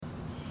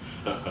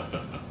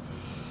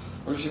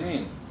What does she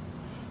mean?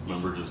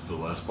 Remember just the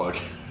last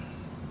podcast?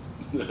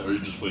 Are you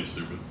just playing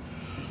stupid?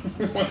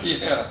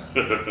 Yeah.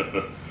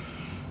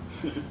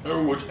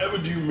 Or whatever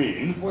do you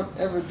mean?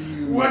 Whatever do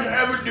you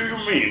Whatever do you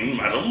mean,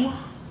 madam?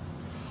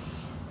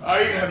 I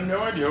have no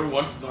idea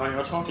what I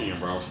are talking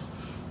about.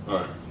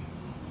 Alright.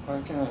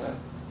 Why can't I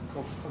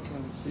go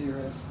fucking see your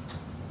ass?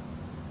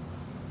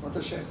 What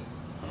the shit?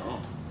 Oh.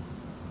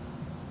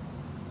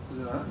 Is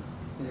it on?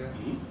 Yeah.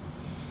 Mm-hmm.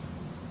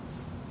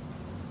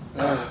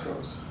 There it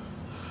goes.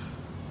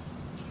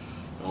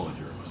 I don't like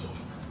hearing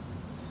myself.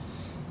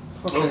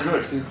 Okay.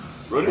 Okay.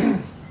 Ready?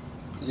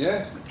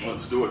 Yeah.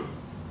 Let's do it.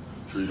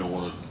 Sure you don't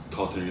want to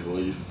talk to any of the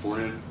ladies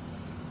beforehand?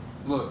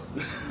 Look,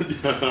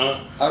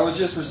 Yeah. I was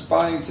just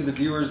responding to the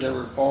viewers that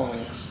were following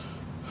us.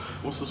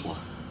 What's this one?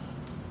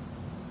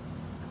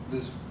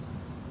 This,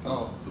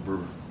 oh, The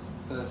bourbon.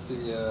 that's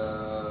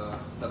the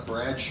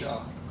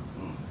Bradshaw.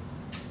 Mm.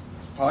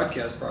 This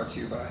podcast brought to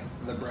you by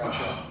the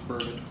Bradshaw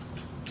Bourbon.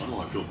 I don't know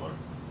how I feel about it.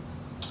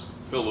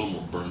 It's got a little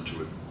more burn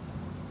to it.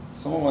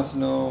 Someone wants to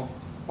know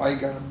why you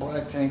got a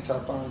black tank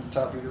top on the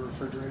top of your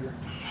refrigerator.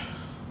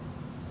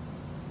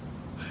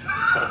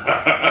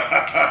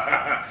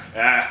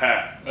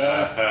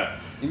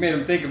 You made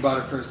him think about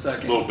it for a A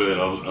second. little bit.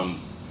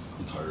 I'm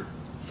tired.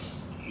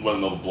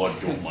 Letting all the blood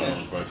go from my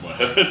nose back to my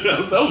head.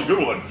 that was a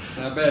good one.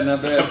 Not bad, not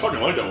I bad.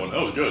 fucking like that one.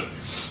 That was good.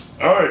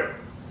 All right.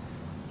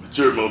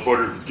 Cheers,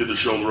 motherfucker. Let's get this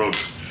show on the road.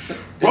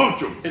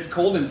 Welcome. It's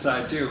cold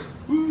inside too.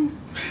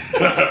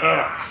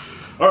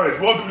 All right.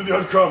 Welcome to the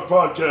Uncropped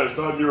Podcast.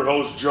 I'm your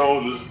host, Joe,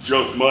 and this is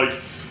Just Mike.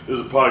 This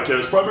is a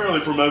podcast primarily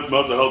for men's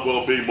mental health,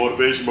 well-being,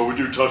 motivation, but we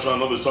do touch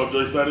on other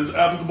subjects that is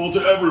applicable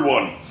to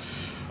everyone.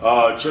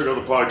 Check out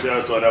the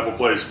podcast on Apple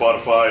Play,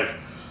 Spotify,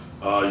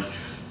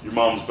 your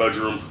mom's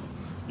bedroom,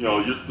 you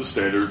know, the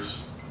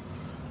standards.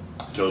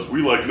 Because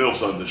we like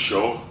MILFs on this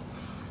show.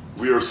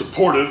 We are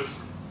supportive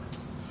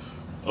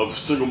of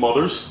single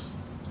mothers.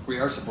 We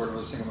are supportive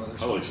of single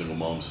mothers. I like single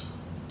moms.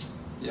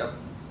 Yep.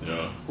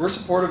 Yeah. We're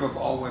supportive of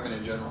all women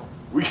in general.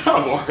 We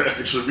kind of are,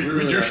 actually. We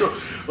really do are. show,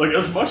 like,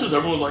 as much as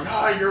everyone's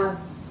like, you're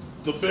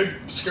the big,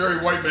 scary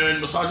white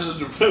man,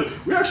 misogynist,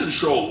 we actually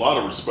show a lot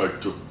of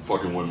respect to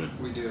fucking women.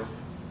 We do.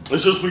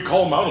 It's just we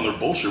call them out on their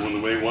bullshit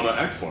when they want to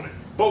act funny.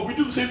 But we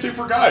do the same thing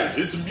for guys.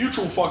 It's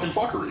mutual fucking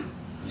fuckery.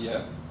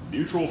 Yep.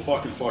 Mutual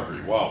fucking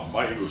fuckery. Wow,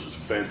 my English is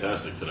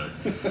fantastic today.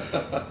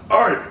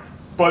 Alright,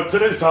 but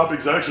today's topic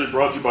is actually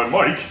brought to you by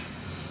Mike.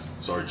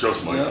 Sorry,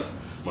 just Mike. Yep.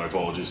 My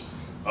apologies.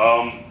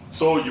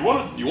 So you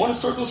want to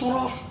start this one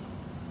off?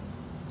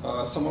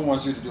 Someone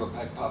wants you to do a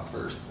peg pop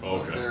first.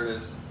 Okay. There it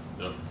is.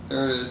 Yep.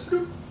 There it is.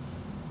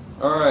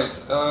 All right.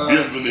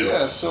 Bienvenidos.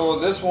 Yeah, so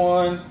this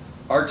one,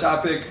 our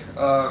topic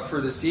for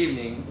this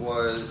evening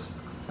was...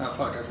 Oh,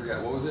 fuck, I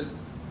forgot. What was it?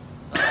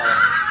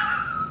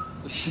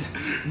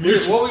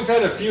 Well, we've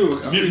had a few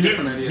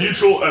different ideas.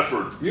 Mutual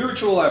effort.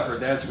 Mutual effort,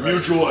 that's right.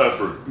 Mutual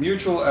effort.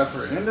 Mutual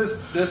effort. And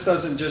this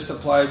doesn't just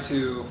apply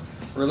to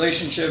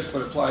relationships,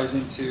 but applies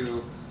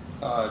into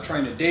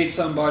trying to date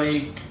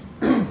somebody.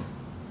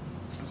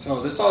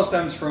 So this all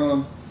stems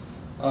from,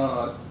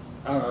 I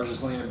don't know, I was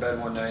just laying in bed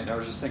one night and I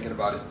was just thinking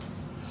about it.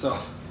 So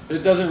it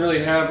doesn't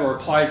really have or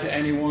apply to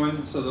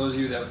anyone. So those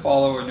of you that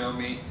follow or know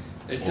me,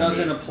 it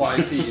doesn't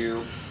apply to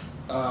you.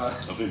 I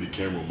think the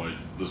camera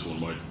this one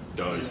might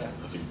die. Yeah.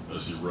 I think I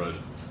see red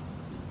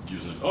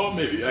using it. Oh,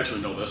 maybe.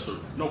 Actually, no,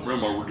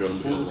 remember, we're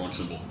going to hit the wrong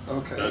symbol.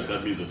 Okay.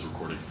 That means it's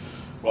recording.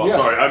 Well, Yeah.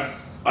 sorry,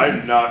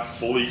 I'm not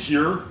fully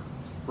here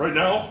right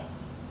now,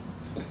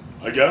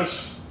 I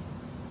guess.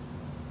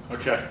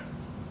 Okay.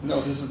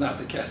 No, this is not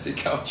the casting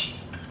couch.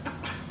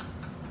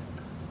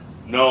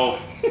 No,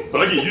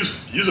 but I can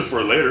use it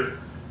for later.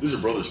 This is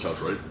your brother's couch,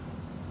 right?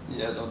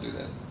 Yeah, don't do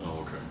that. Oh,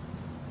 okay.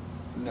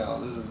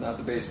 No, this is not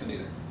the basement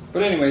either.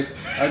 But anyways,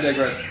 I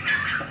digress.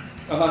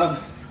 And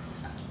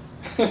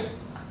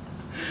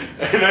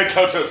that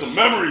couch has some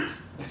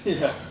memories.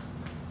 Yeah.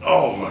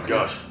 Oh my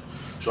gosh.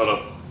 Shut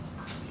up.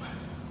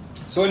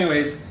 So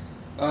anyways,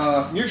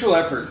 mutual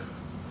effort.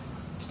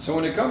 So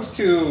when it comes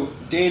to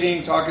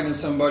dating, talking to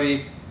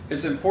somebody,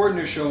 it's important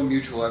to show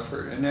mutual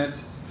effort. And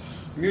that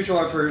mutual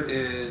effort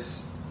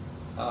is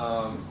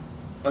a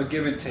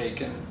give and take.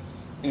 And,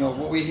 you know,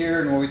 what we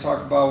hear and what we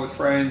talk about with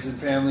friends and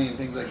family and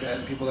things like that,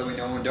 and people that we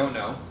know and don't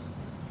know,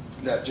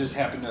 that just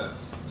happen to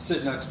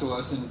sit next to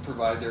us and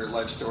provide their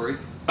life story,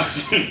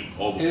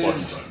 All the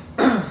fucking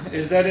time.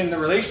 is that in the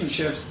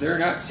relationships, they're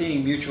not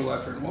seeing mutual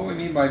effort. And what we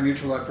mean by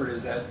mutual effort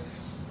is that,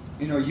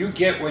 you know, you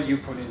get what you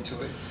put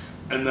into it.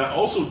 And that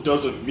also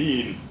doesn't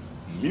mean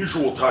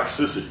mutual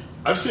toxicity.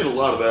 I've seen a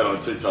lot of that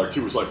on TikTok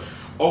too. It's like,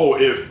 oh,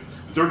 if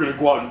they're going to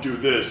go out and do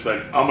this,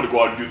 then I'm going to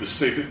go out and do the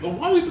same thing. Well,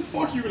 why the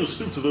fuck are you going to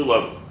stoop to their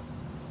level?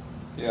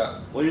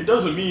 Yeah. Like, it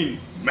doesn't mean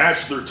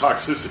match their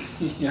toxicity.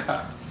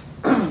 Yeah.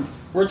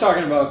 We're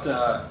talking about,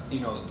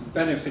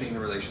 benefiting the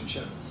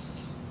relationship.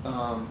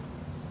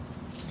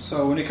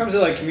 So when it comes to,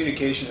 like,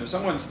 communication, if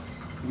someone's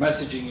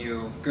messaging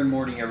you good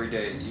morning every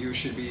day, you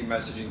should be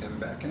messaging them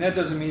back. And that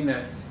doesn't mean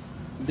that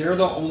they're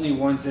the only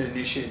ones that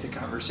initiate the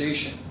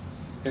conversation.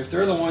 If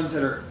they're the ones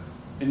that are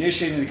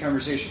initiating the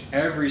conversation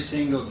every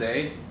single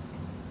day,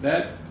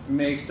 that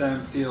makes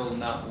them feel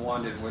not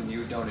wanted when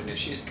you don't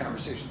initiate the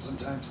conversation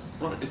sometimes.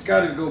 Right. It's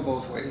got to go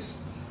both ways.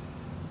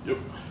 Yep.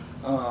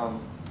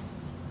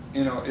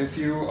 If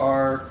you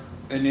are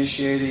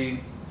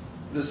initiating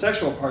the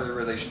sexual part of the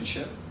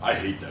relationship. I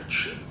hate that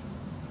shit.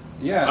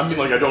 Yeah. I mean,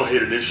 like, I don't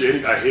hate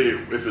initiating. I hate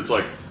it if it's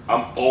like,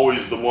 I'm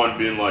always the one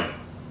being like,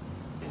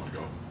 you want to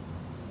go?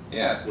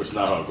 Yeah. Which is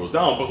not how it goes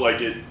down, but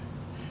like it,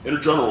 in a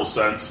general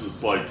sense,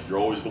 it's like you're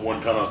always the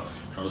one kind of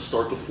trying to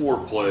start the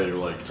foreplay or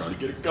like trying to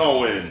get it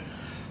going.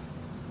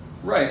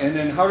 Right, and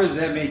then how does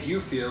that make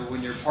you feel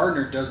when your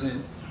partner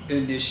doesn't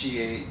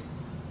initiate,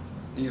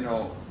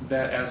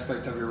 that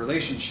aspect of your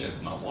relationship?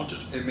 Not wanted.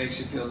 It makes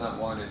you feel not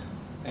wanted.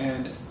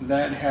 And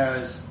that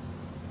has,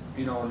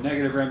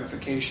 negative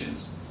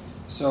ramifications.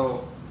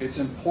 So it's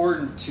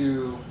important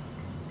to,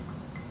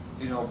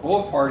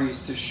 both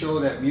parties to show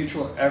that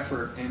mutual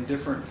effort in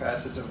different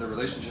facets of the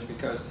relationship,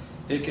 because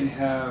it can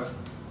have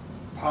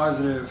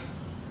positive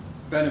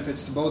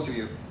benefits to both of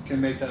you. It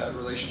can make that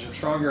relationship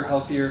stronger,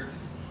 healthier.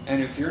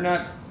 And if you're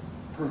not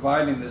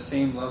providing the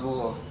same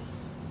level of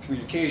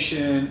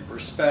communication,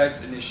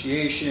 respect,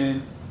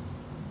 initiation,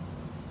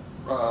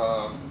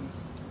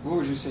 what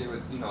would you say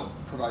with,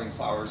 providing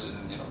flowers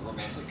and,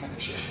 romantic kind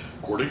of shit?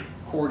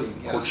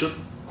 Courting, yes.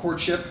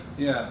 Courtship,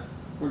 yeah,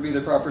 would be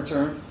the proper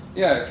term.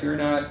 Yeah, if you're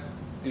not,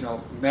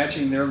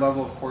 matching their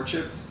level of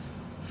courtship,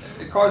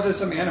 it causes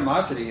some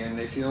animosity, and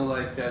they feel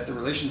like that the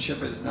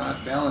relationship is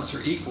not balanced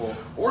or equal.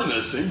 Or in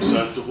the same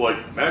sense of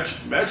like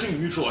matching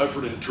mutual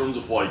effort in terms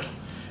of like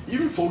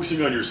even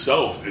focusing on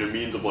yourself in a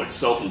means of like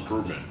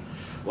self-improvement.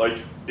 Like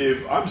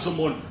if I'm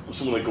someone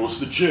that goes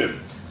to the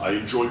gym, I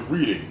enjoy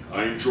reading,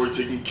 I enjoy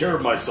taking care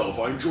of myself,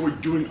 I enjoy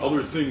doing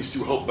other things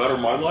to help better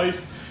my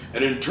life,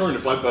 and in turn,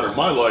 if I better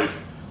my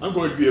life, I'm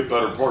going to be a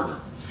better partner.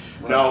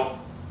 Right. Now,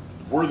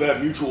 where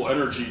that mutual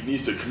energy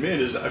needs to come in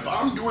is if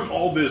I'm doing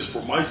all this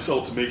for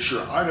myself to make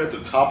sure I'm at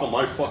the top of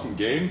my fucking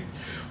game,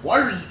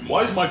 why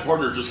is my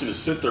partner just going to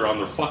sit there on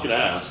their fucking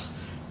ass,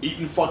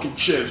 eating fucking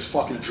chips,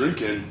 fucking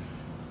drinking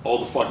all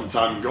the fucking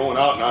time, and going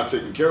out not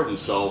taking care of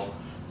himself,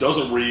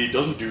 doesn't read,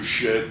 doesn't do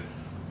shit?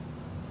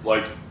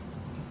 Like,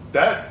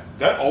 that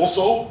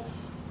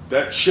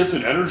shift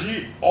in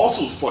energy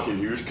also is fucking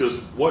huge, because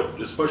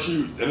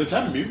especially, and it's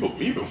happened to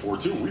me before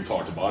too, we've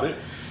talked about it,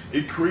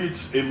 it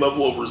creates a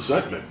level of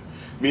resentment.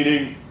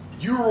 Meaning,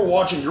 you are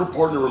watching your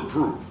partner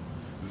improve.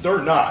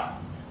 They're not.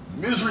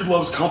 Misery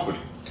loves company.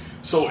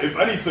 So if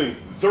anything,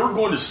 they're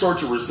going to start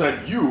to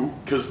resent you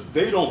because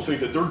they don't think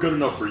that they're good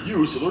enough for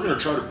you, so they're going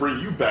to try to bring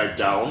you back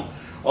down.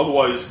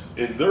 Otherwise,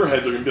 in their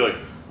head, they're going to be like,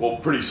 well,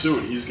 pretty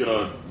soon he's going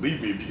to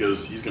leave me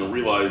because he's going to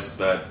realize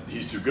that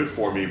he's too good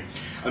for me.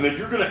 And then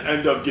you're going to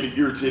end up getting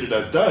irritated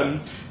at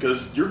them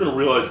because you're going to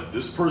realize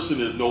this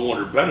person is no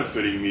longer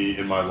benefiting me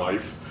in my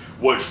life,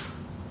 which,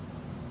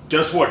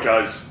 guess what,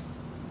 guys?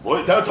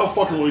 Well, that's how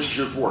fucking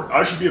relationships work.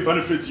 I should be a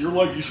benefit to your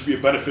life, you should be a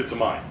benefit to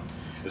mine.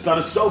 It's not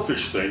a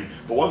selfish thing,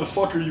 but why the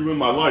fuck are you in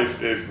my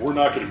life if we're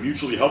not going to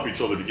mutually help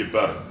each other to get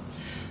better?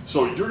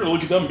 So you're going to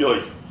look at them and be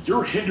like,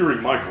 you're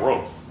hindering my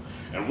growth.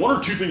 And one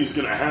or two things is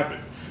going to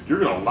happen. You're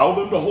going to allow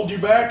them to hold you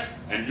back,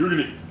 and you're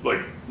going to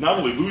like not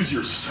only lose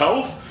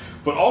yourself,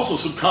 but also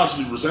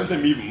subconsciously resent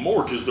them even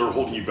more because they're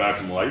holding you back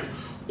from life.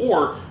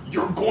 Or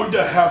you're going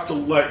to have to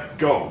let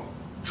go.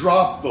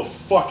 Drop the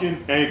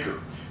fucking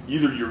anchor.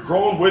 Either you're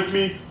growing with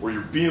me or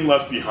you're being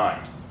left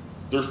behind.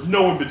 There's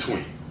no in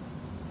between.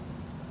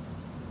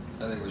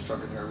 I think we're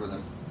struck in here with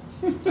him.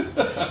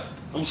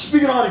 I'm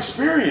speaking on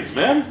experience,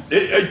 man.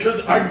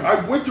 Because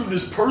I went through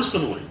this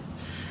personally.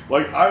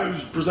 Like, I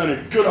was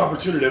presented good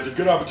opportunity after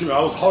good opportunity.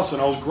 I was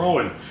hustling. I was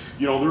growing.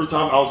 There was a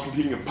time I was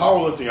competing in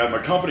powerlifting. I had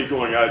my company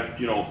going. I had,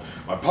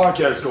 my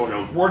podcast going. I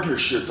was working a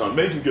shit ton,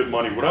 making good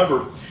money,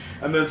 whatever.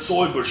 And then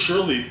slowly but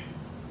surely,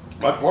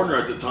 my partner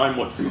at the time,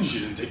 she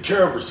didn't take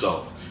care of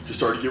herself. She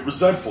started to get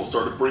resentful,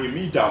 started bringing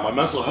me down. My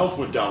mental health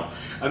went down.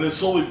 And then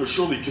slowly but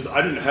surely, because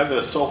I didn't have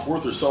that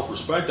self-worth or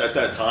self-respect at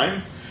that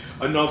time,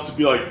 enough to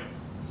be like,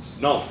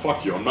 no,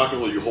 fuck you. I'm not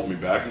going to let you hold me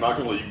back. I'm not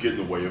going to let you get in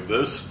the way of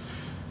this.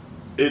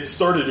 It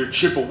started to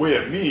chip away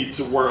at me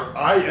to where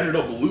I ended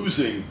up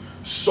losing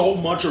so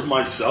much of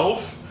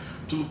myself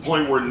to the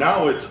point where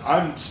now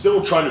I'm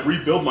still trying to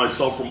rebuild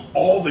myself from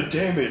all the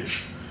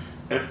damage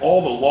and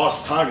all the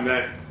lost time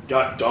that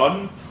got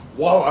done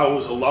while I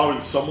was allowing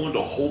someone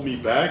to hold me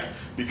back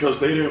because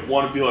they didn't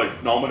want to be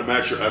like, no, I'm going to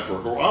match your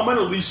effort, or I'm going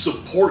to at least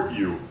support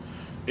you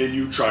in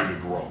you trying to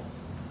grow.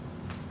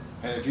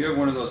 And if you have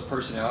one of those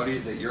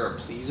personalities that you're a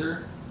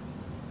pleaser,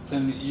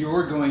 then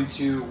you're going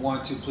to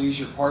want to please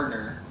your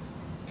partner.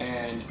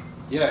 And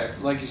yeah,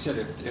 like you said,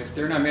 if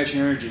they're not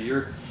matching energy,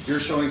 you're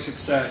showing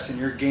success and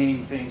you're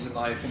gaining things in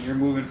life and you're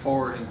moving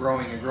forward and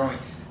growing,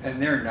 and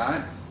they're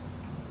not,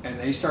 and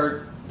they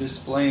start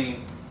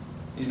displaying,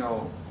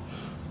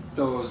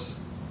 those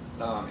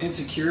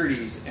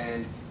insecurities,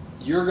 and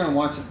you're going to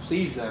want to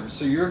please them,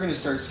 so you're going to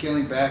start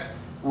scaling back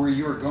where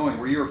you were going,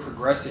 where you were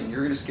progressing.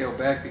 You're going to scale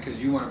back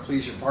because you want to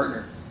please your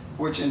partner,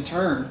 which in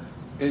turn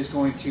is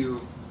going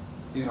to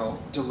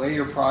delay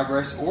your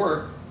progress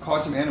or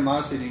cause some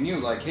animosity in you.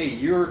 Like, hey,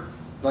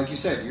 like you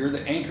said, you're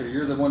the anchor.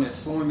 You're the one that's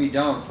slowing me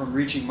down from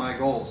reaching my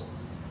goals.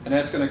 And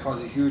that's going to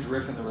cause a huge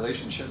rift in the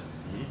relationship.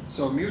 Mm-hmm.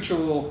 So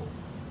mutual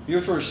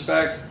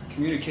respect,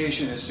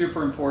 communication is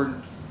super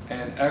important,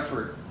 and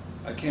effort.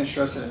 I can't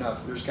stress it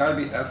enough. There's got to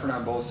be effort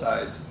on both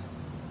sides.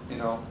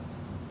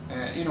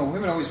 And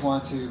women always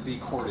want to be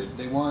courted.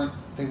 They want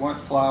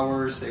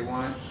flowers. They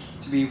want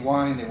to be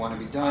wine. They want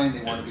to be dined.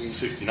 They want to be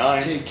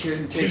 69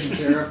 taken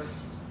care of.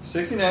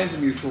 69 is a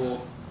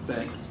mutual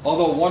thing.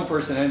 Although one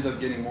person ends up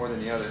getting more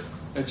than the other.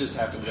 It just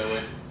happens that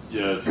way.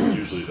 Yeah, it's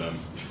usually them.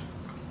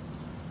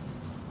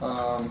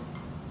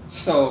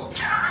 So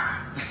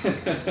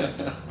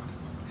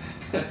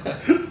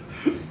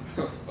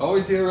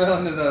always derail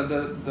into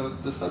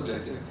the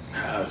subject here.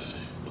 Gosh,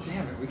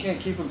 damn it, we can't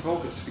keep them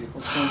focused,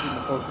 people. Can't keep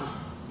them focused.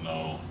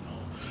 No.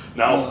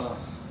 Now,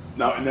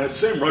 in that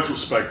same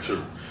retrospect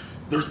too,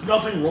 there's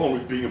nothing wrong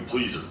with being a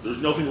pleaser.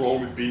 There's nothing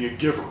wrong with being a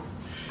giver.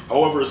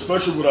 However,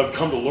 especially what I've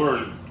come to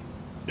learn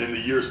in the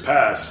years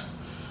past,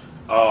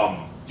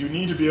 you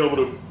need to be able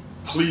to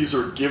please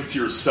or give to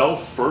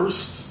yourself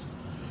first,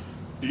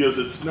 because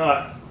it's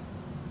not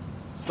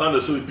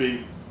necessarily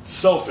being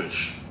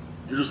selfish.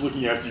 You're just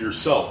looking after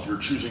yourself. You're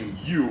choosing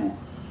you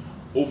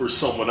over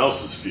someone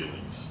else's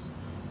feelings.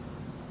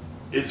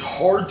 It's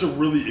hard to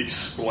really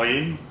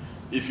explain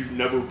if you've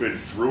never been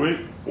through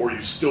it or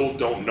you still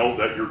don't know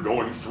that you're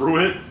going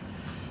through it.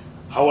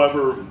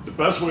 However, the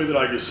best way that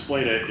I can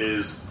explain it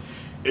is,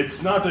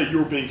 it's not that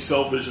you're being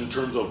selfish in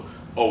terms of,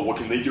 oh, what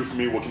can they do for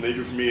me? What can they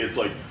do for me? It's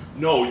like,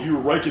 no,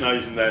 you're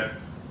recognizing that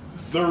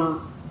they're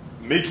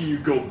making you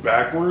go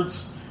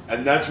backwards,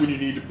 and that's when you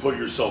need to put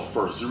yourself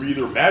first. They're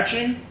either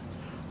matching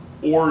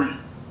or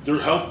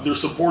they're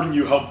supporting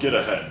you help get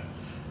ahead.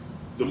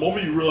 The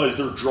moment you realize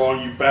they're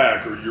drawing you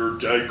back or you're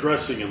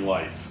digressing in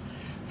life,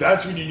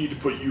 that's when you need to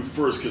put you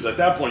first, because at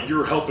that point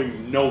you're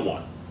helping no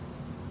one.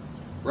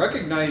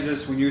 Recognize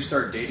this when you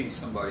start dating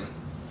somebody,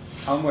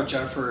 how much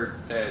effort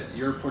that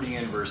you're putting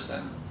in versus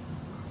them.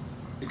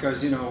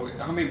 Because,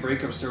 how many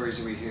breakup stories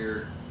do we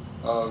hear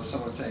of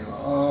someone saying,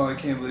 oh, I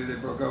can't believe they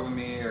broke up with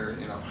me, or,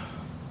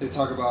 they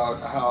talk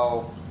about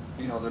how,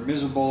 they're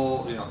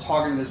miserable,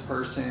 talking to this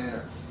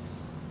person,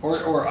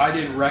 or I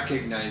didn't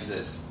recognize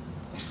this.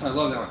 I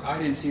love that one. I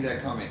didn't see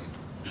that coming.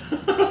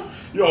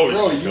 You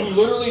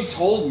literally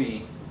told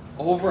me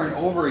over and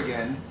over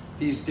again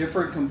these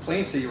different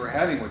complaints that you were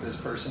having with this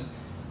person,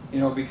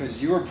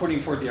 because you were putting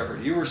forth the effort.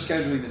 You were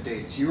scheduling the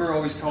dates. You were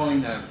always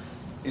calling them.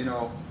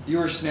 You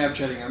were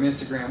Snapchatting on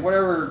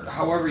Instagram,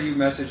 however you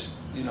messaged,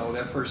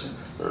 that person.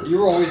 You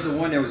were always the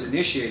one that was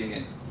initiating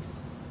it.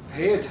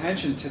 Pay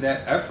attention to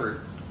that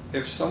effort.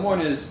 If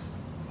someone is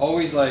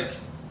always like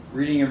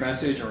reading your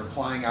message or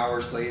replying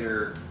hours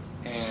later,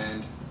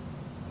 and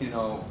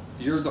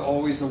you're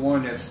always the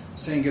one that's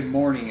saying good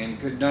morning and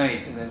good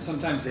night, and then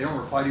sometimes they don't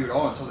reply to you at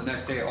all until the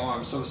next day. Oh,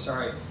 I'm so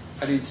sorry,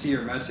 I didn't see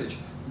your message.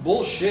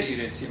 Bullshit, you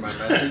didn't see my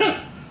message.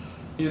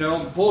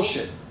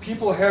 Bullshit.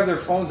 People have their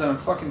phones on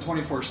fucking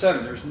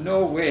 24/7. There's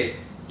no way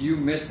you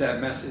missed that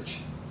message.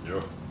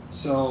 Yeah.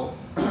 So,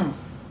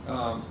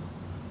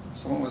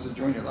 someone wants to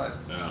join your live.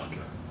 Yeah, okay.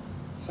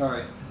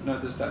 Sorry,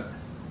 not this time.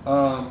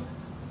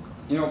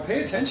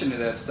 Pay attention to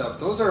that stuff.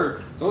 Those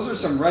are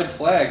some red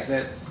flags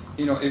that,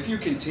 if you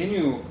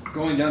continue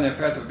going down that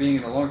path of being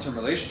in a long-term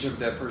relationship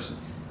with that person,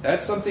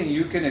 that's something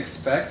you can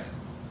expect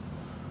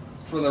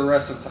for the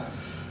rest of time.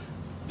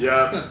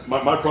 Yeah,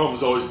 my problem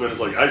has always been, it's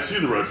like, I see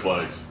the red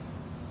flags.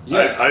 Yeah.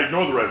 I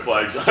ignore the red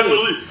flags. I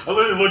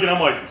literally look and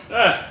I'm like,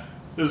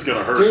 this is going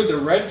to hurt. Dude, the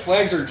red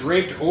flags are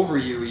draped over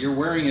you. You're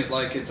wearing it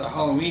like it's a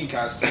Halloween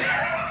costume.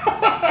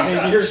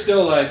 And you're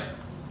still like,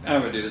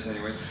 I'm going to do this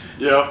anyways.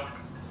 Yeah.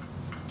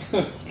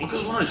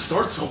 Because when I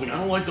start something, I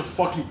don't like to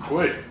fucking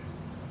quit.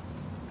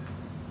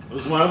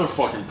 This is my other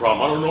fucking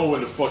problem. I don't know when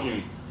to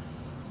fucking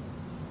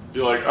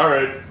be like, all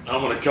right,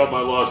 I'm going to cut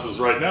my losses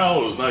right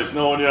now. It was nice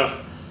knowing you.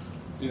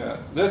 Yeah,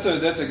 that's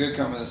a good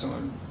comment that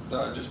someone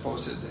just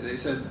posted. They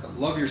said,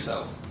 love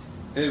yourself.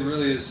 It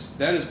really is,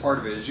 that is part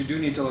of it, is you do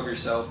need to love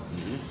yourself,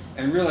 mm-hmm.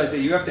 and realize that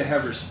you have to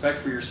have respect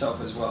for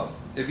yourself as well.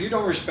 If you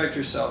don't respect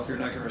yourself, you're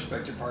not going to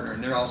respect your partner,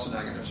 and they're also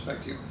not going to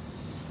respect you.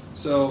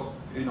 So,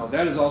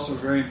 that is also a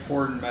very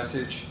important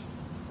message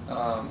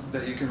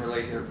that you can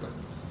relate here. But,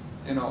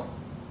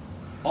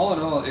 all in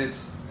all,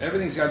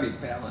 everything's got to be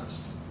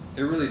balanced.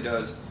 It really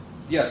does.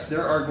 Yes,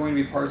 there are going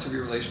to be parts of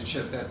your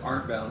relationship that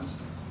aren't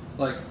balanced.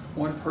 Like,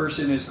 one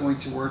person is going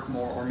to work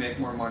more or make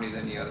more money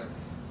than the other.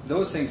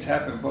 Those things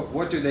happen, but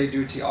what do they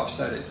do to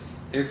offset it?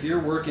 If you're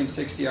working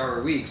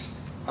 60-hour weeks,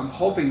 I'm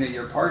hoping that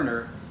your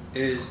partner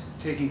is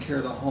taking care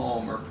of the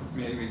home or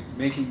maybe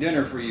making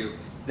dinner for you.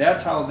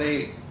 That's how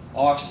they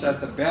offset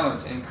the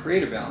balance and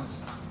create a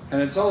balance.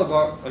 And it's all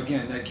about,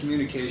 again, that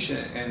communication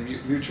and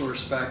mutual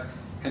respect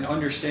and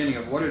understanding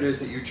of what it is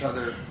that each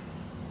other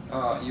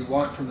you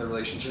want from the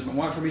relationship and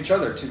want from each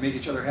other to make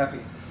each other happy.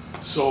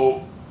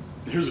 So,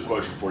 here's a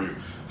question for you.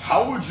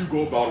 How would you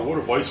go about it? What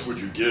advice would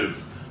you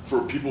give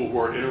for people who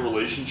are in a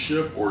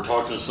relationship or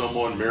talking to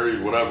someone,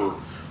 married, whatever,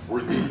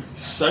 where the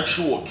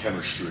sexual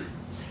chemistry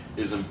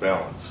is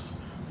imbalanced.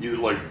 Either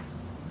like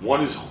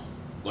one is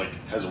like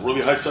has a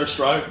really high sex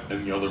drive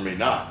and the other may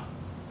not.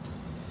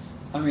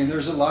 I mean,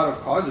 there's a lot of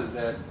causes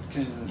that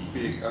can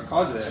be a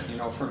cause of that. You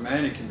know, for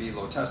men, it can be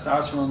low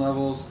testosterone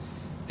levels.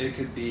 It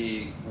could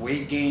be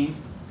weight gain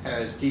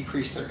has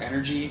decreased their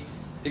energy.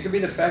 It could be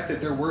the fact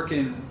that they're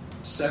working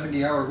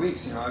 70-hour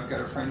weeks. You know, I've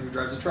got a friend who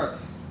drives a truck.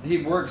 He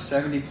works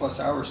 70-plus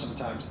hours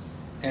sometimes,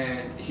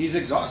 and he's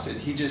exhausted.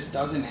 He just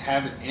doesn't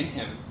have it in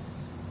him.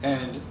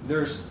 And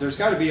there's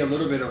got to be a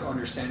little bit of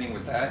understanding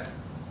with that.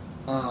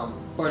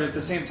 But at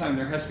the same time,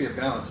 there has to be a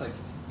balance. Like,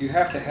 you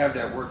have to have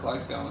that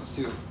work-life balance,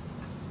 too.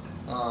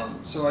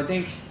 So I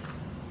think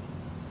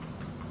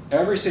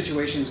every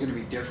situation is going to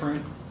be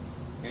different.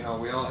 You know,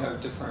 we all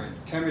have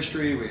different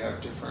chemistry. We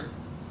have different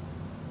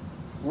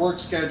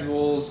work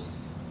schedules.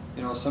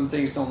 You know, some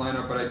things don't line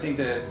up. But I think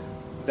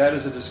that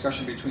is a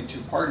discussion between two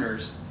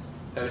partners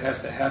that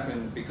has to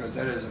happen, because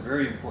that is a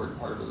very important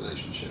part of a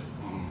relationship.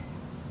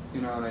 You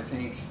know, and I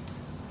think,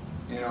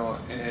 you know,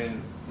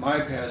 in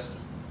my past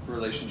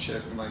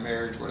relationship, in my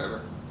marriage,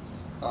 whatever,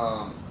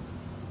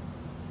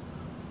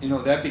 you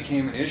know, that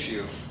became an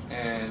issue.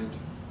 And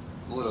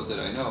little did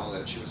I know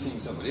that she was seeing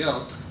somebody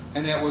else,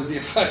 and that was the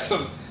effect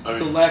of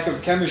the lack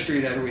of chemistry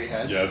that we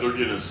had. Yeah, if they're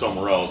getting it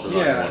somewhere else, they're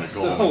not going to want to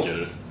go home and get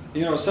it.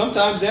 You know,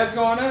 sometimes that's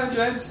going on,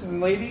 gents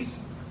and ladies.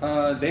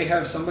 They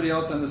have somebody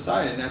else on the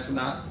side, and that's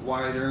not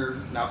why they're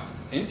not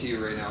into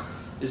you right now,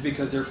 is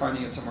because they're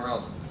finding it somewhere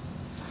else.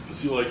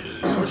 See, like,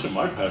 especially in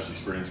my past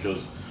experience,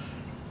 because,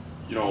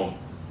 you know,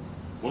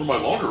 one of my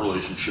longer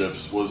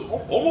relationships was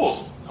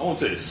almost, I won't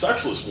say a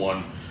sexless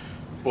one,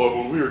 but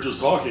when we were just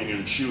talking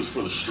and she was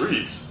for the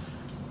streets,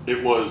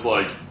 it was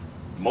like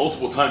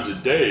multiple times a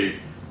day.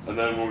 And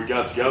then when we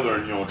got together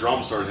and, you know,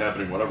 drama started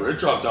happening, whatever, it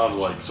dropped down to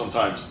like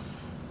sometimes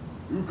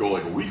we would go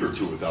like a week or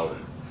two without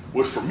it.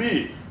 Which for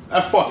me,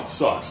 that fucking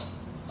sucks.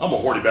 I'm a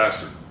horny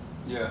bastard.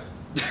 Yeah.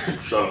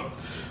 Shut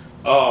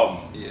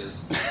up. He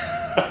is.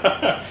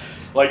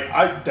 Like,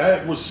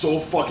 that was so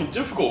fucking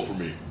difficult for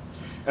me.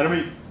 And I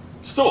mean,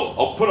 still,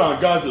 I'll put on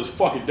God's this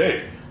fucking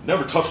day.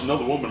 Never touched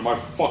another woman in my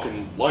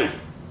fucking life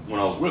when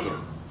I was with her,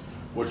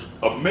 which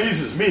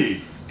amazes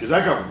me, because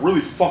that got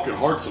really fucking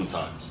hard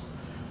sometimes.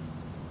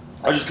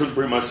 I just couldn't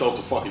bring myself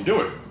to fucking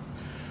do it.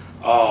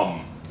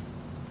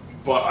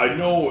 But I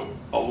know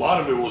a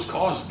lot of it was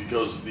caused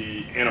because of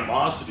the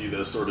animosity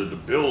that started to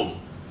build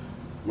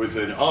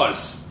within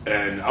us,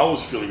 and I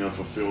was feeling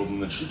unfulfilled,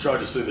 and then she tried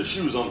to say that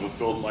she was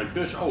unfulfilled. I'm like,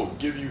 bitch, I will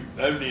give you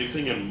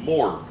anything and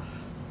more.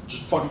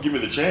 Just fucking give me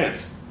the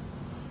chance.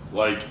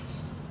 Like,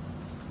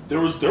 there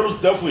was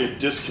definitely a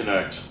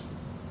disconnect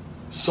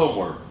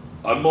somewhere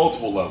on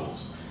multiple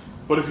levels.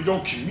 But if you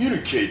don't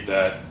communicate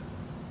that,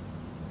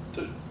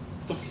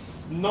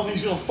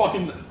 nothing's going to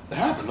fucking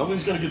happen.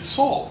 Nothing's going to get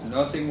solved.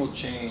 Nothing will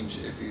change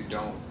if you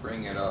don't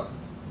bring it up.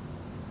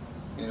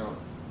 You know?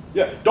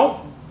 Yeah,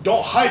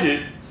 don't hide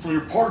it from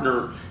your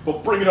partner,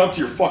 but bring it up to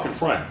your fucking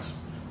friends.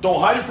 Don't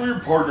hide it from your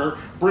partner,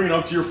 bring it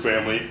up to your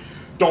family.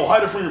 Don't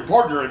hide it from your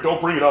partner and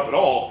don't bring it up at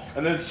all.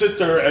 And then sit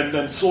there and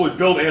then slowly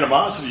build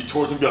animosity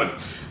towards them, be like,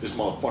 this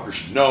motherfucker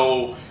should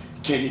know.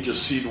 Can't he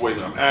just see the way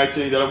that I'm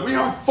acting? That we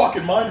aren't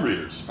fucking mind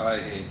readers.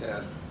 I hate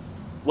that.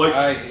 Like,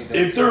 I hate that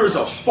if so there is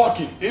much. a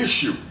fucking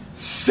issue,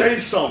 say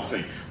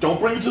something. Don't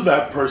bring it to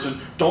that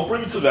person. Don't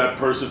bring it to that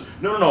person.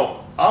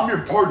 No. I'm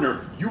your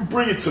partner. You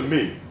bring it to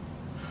me.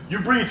 You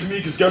bring it to me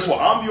because guess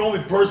what? I'm the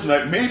only person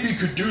that maybe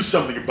could do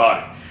something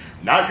about it.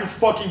 Not your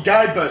fucking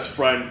guy best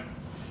friend.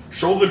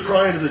 Shoulder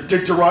crying is a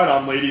dick to ride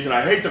on, ladies. And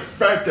I hate the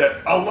fact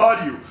that a lot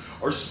of you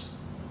are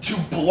too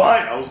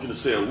blind. I was going to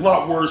say a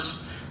lot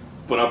worse,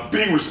 but I'm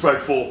being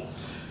respectful.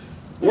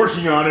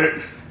 Working on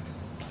it.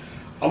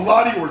 A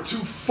lot of you are too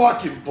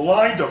fucking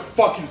blind to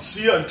fucking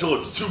see it until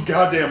it's too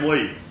goddamn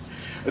late.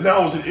 And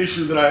that was an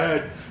issue that I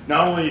had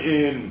not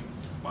only in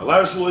my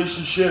last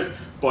relationship,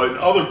 but in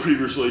other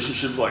previous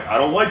relationships. Like, I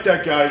don't like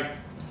that guy.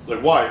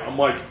 Like, why? I'm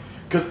like,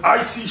 because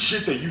I see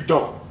shit that you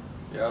don't.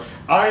 Yep.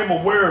 I am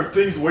aware of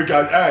things, the way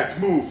guys act,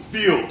 move,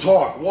 feel,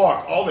 talk,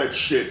 walk, all that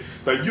shit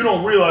that you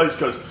don't realize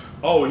because,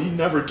 oh, he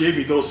never gave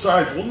me those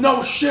signs. Well,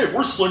 no shit.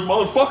 We're slick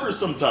motherfuckers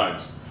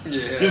sometimes.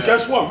 Yeah. Because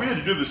guess what? We had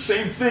to do the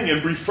same thing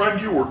and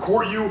befriend you or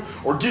court you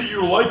or get you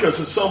to like us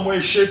in some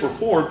way, shape, or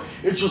form.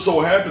 It just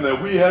so happened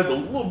that we had a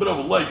little bit of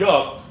a leg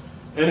up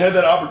and had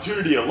that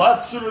opportunity a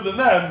lot sooner than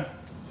them.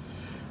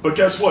 But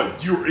guess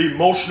what? You're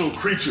emotional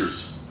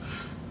creatures.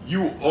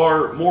 You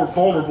are more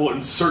vulnerable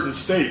in certain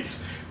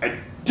states. And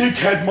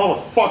dickhead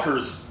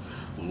motherfuckers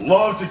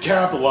love to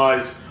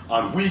capitalize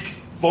on weak,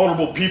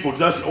 vulnerable people because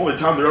that's the only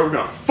time they're ever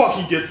going to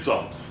fucking get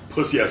some.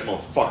 Pussy-ass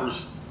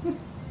motherfuckers.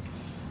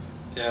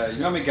 Yeah, you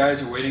know how many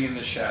guys are waiting in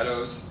the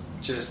shadows,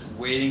 just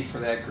waiting for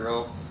that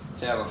girl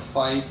to have a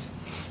fight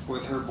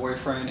with her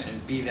boyfriend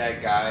and be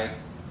that guy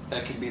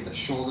that can be the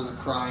shoulder to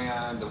cry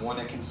on, the one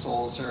that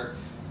consoles her.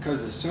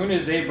 Because as soon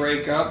as they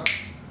break up,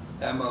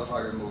 that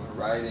motherfucker moving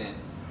right in.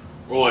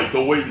 Or like,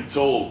 they'll wait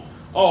until,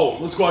 oh,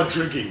 let's go out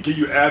drinking, get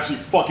you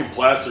absolutely fucking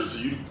plastered so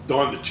you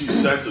don't have the 2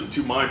 cents and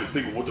 2 mind to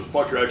think of what the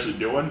fuck you're actually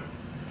doing.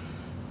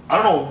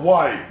 I don't know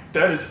why.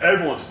 That is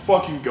everyone's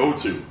fucking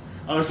go-to.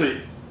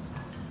 Honestly,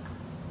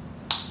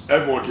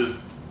 everyone, because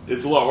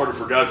it's a lot harder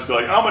for guys to be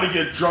like, I'm going to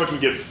get drunk and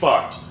get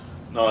fucked.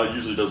 No, that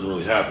usually doesn't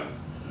really happen.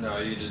 No,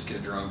 you just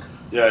get drunk.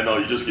 Yeah, no,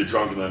 you just get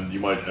drunk and then you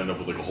might end up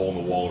with like a hole in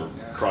the wall or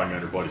crying on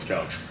your buddy's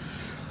couch.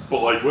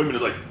 But like women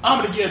is like,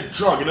 I'm going to get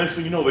drunk. And next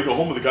thing you know, they go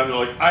home with a guy and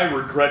they're like, I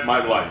regret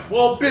my life.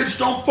 Well, bitch,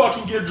 don't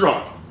fucking get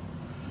drunk.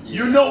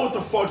 Yeah. You know what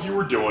the fuck you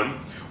were doing.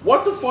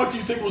 What the fuck do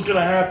you think was going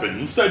to happen?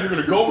 Instead, you're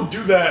going to go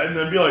do that and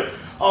then be like,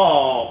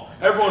 oh,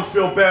 everyone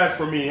feel bad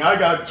for me. I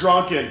got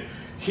drunk and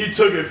he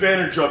took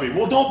advantage of me.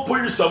 Well, don't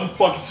put yourself in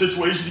fucking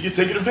situations to get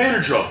taken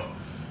advantage of.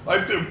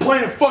 Like,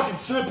 plain and fucking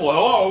simple.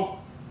 Hello?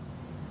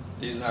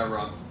 He's not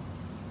wrong.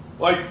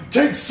 Like,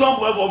 take some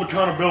level of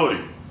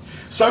accountability.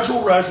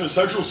 Sexual harassment,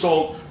 sexual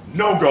assault,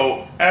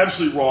 no-go,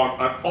 absolutely wrong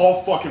on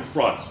all fucking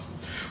fronts.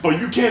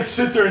 But you can't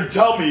sit there and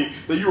tell me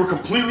that you were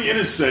completely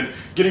innocent,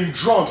 getting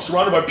drunk,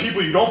 surrounded by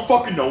people you don't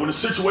fucking know, in a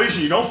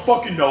situation you don't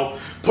fucking know,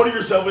 putting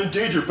yourself in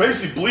danger,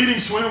 basically bleeding,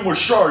 swimming with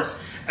sharks,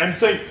 and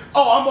think,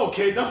 oh, I'm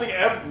okay, nothing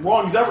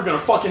wrong is ever gonna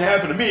fucking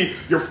happen to me.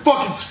 You're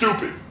fucking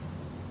stupid.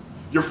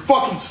 You're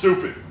fucking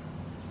stupid.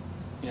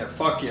 Yeah,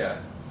 fuck yeah.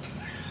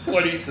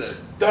 What he said.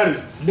 That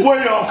is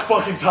way off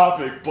fucking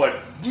topic, but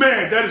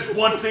man, that is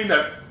one thing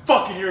that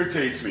fucking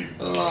irritates me.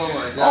 Oh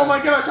my god. Oh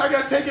my gosh, I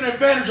got taken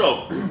advantage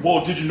of.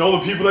 Well, did you know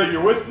the people that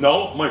you're with?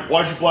 No. I'm like,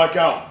 why'd you black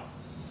out?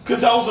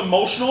 Because I was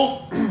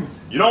emotional?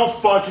 You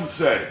don't fucking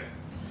say.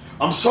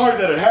 I'm sorry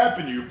that it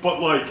happened to you, but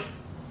like,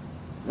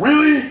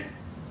 really?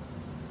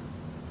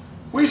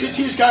 We should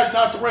teach guys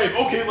not to rape.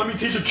 Okay, let me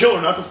teach a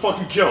killer not to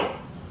fucking kill.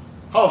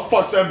 How the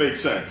fuck's that make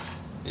sense?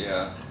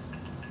 Yeah.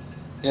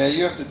 Yeah,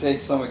 you have to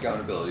take some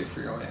accountability for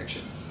your own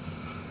actions.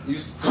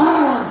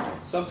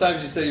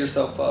 Sometimes you set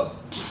yourself up,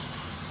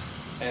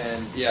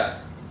 and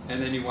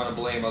then you want to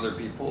blame other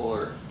people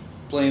or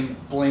blame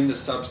the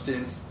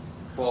substance.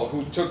 Well,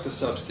 who took the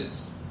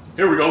substance?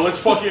 Here we go. Let's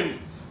fucking.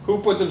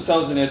 Who put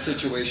themselves in that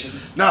situation?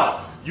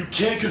 Now, you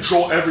can't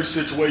control every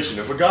situation.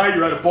 If a guy,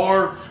 you're at a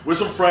bar with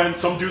some friends,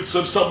 some dude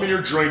slips something in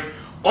your drink,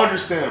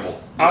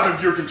 understandable, out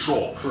of your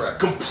control. Correct.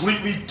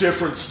 Completely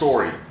different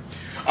story.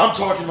 I'm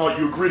talking about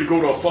you agree to go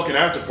to a fucking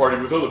after party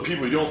with other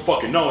people you don't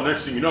fucking know.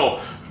 Next thing you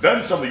know,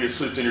 then something gets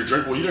slipped in your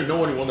drink. Well, you didn't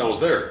know anyone that was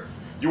there.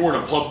 You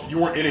weren't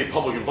in a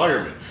public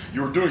environment.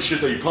 You were doing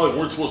shit that you probably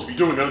weren't supposed to be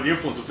doing under the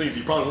influence of things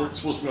you probably weren't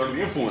supposed to be under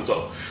the influence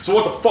of. So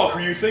what the fuck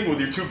were you thinking with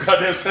your two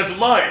goddamn cents of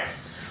mind?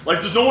 Like,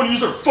 does no one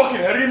use their fucking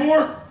head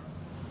anymore?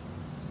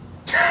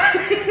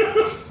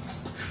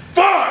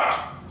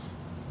 Fuck!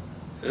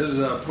 This is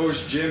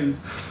post-gym.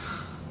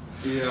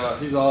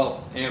 He's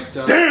all amped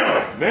up.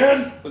 Damn,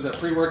 man! Was that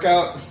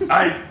pre-workout?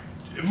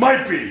 It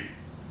might be.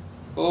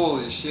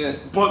 Holy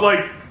shit. But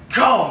like,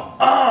 come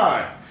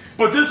on!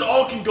 But this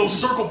all can go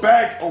circle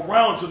back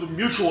around to the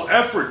mutual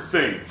effort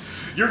thing.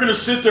 You're gonna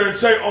sit there and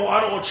say, oh,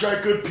 I don't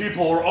attract good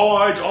people, or all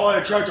I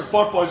attract are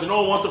fuckboys, and no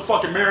one wants to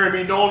fucking marry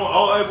me,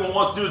 all everyone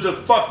wants to do is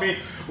just fuck me.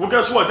 Well,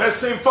 guess what? That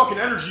same fucking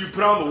energy you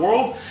put out in the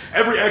world,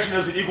 every action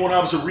has an equal and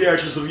opposite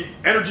reaction, so the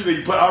energy that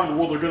you put out in the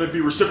world are going to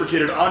be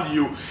reciprocated onto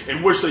you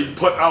in which that you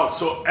put out.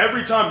 So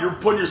every time you're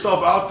putting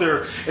yourself out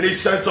there in a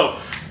sense of,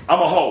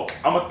 I'm a hoe,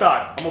 I'm a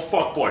thought, I'm a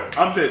fuckboy,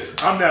 I'm this,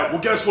 I'm that.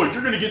 Well, guess what?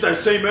 You're going to get that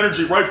same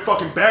energy right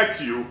fucking back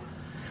to you,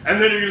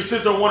 and then you're going to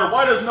sit there and wonder,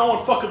 why does no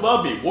one fucking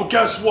love me? Well,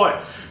 guess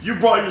what? You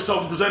brought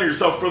yourself and presented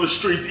yourself for the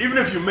streets. Even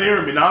if you may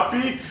or may not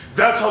be,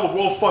 that's how the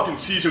world fucking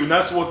sees you, and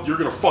that's what you're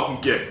going to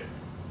fucking get.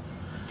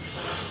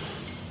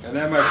 And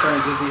that, my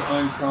friends, is the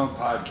Uncrowned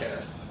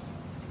Podcast.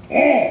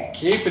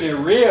 Keeping it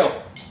real.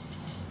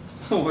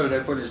 What did I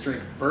put in his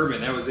drink?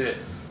 Bourbon, that was it.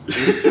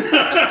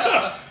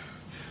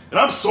 And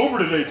I'm sober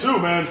today too,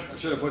 man. I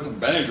should have put some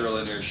Benadryl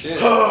in there, shit.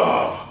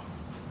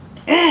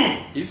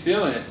 He's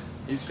feeling it.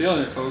 He's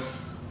feeling it, folks.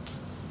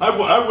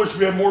 I wish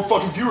we had more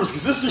fucking viewers,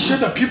 because this is the shit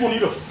that people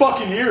need to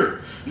fucking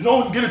hear. No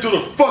one can get it through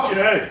their fucking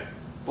head.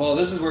 Well,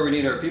 this is where we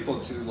need our people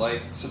to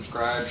like,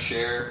 subscribe,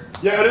 share.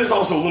 Yeah, it is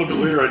also a little bit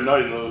later at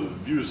night, and the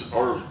views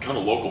are kind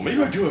of local.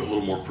 Maybe I do have a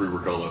little more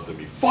pre-workout left in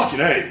me. Fucking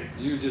A.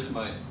 You just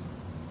might.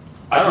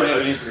 I don't have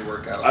any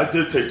pre-workout. I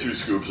did take 2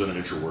 scoops and an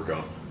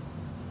intra-workout.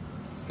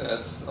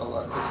 That's a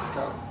lot of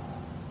pre-workout.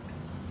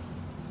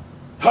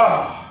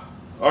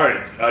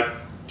 Alright,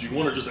 do you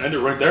want to just end it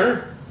right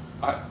there?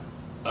 I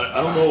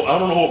don't know. I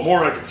don't know what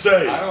more I could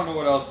say. I don't know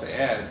what else to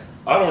add.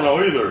 I don't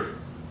know either.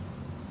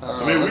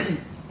 I mean, we can.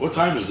 What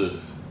time is it?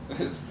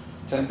 It's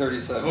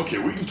 10:37. Okay,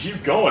 we can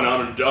keep going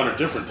on a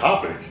different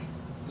topic.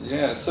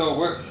 Yeah, so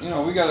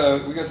we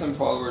got some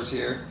followers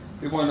here.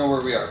 We want to know where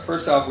we are.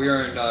 First off, we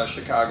are in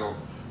Chicago.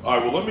 All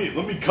right. Well,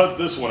 let me cut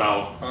this one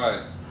out.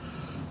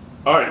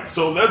 All right.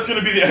 So that's going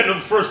to be the end of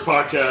the first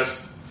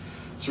podcast.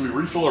 Should we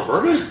refill our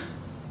bourbon?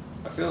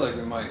 I feel like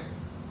we might.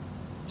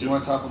 Do you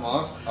want to top them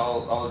off?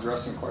 I'll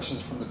address some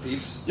questions from the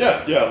peeps.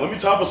 Yeah. Let me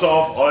top us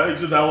off. I'll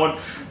exit that one.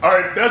 All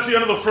right. That's the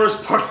end of the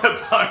first part of that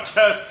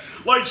podcast.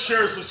 Like,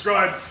 share,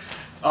 subscribe.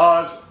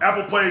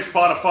 Apple Play,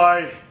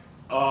 Spotify,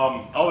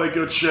 all that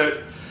good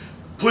shit.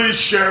 Please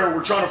share.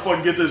 We're trying to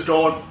fucking get this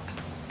going.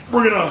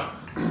 We're going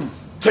to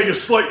take a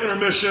slight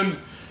intermission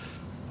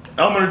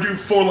I'm gonna do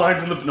 4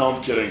 lines in the. No,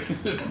 I'm kidding.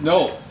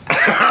 No.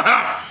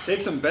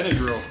 Take some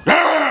Benadryl.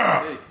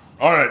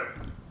 All right.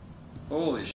 Holy shit.